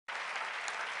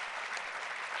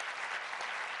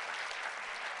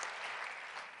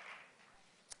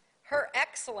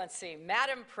Excellency,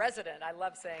 Madam President. I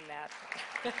love saying that.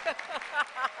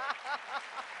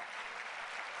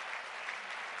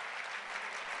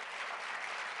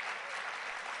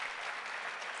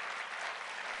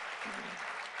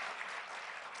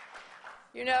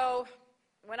 You know,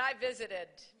 when I visited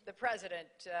the President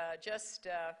just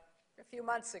a few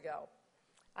months ago,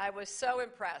 I was so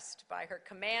impressed by her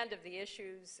command of the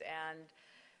issues and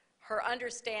her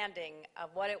understanding of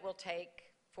what it will take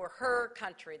for her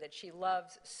country that she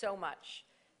loves so much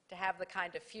to have the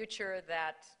kind of future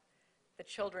that the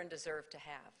children deserve to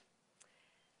have.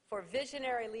 For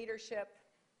visionary leadership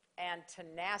and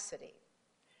tenacity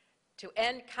to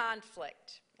end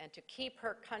conflict and to keep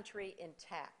her country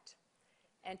intact,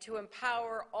 and to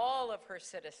empower all of her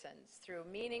citizens through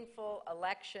meaningful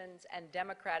elections and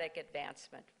democratic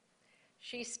advancement.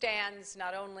 She stands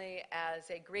not only as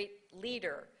a great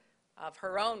leader of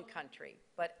her own country,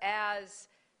 but as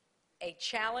a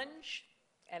challenge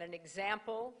and an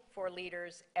example for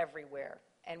leaders everywhere.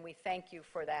 And we thank you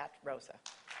for that, Roza.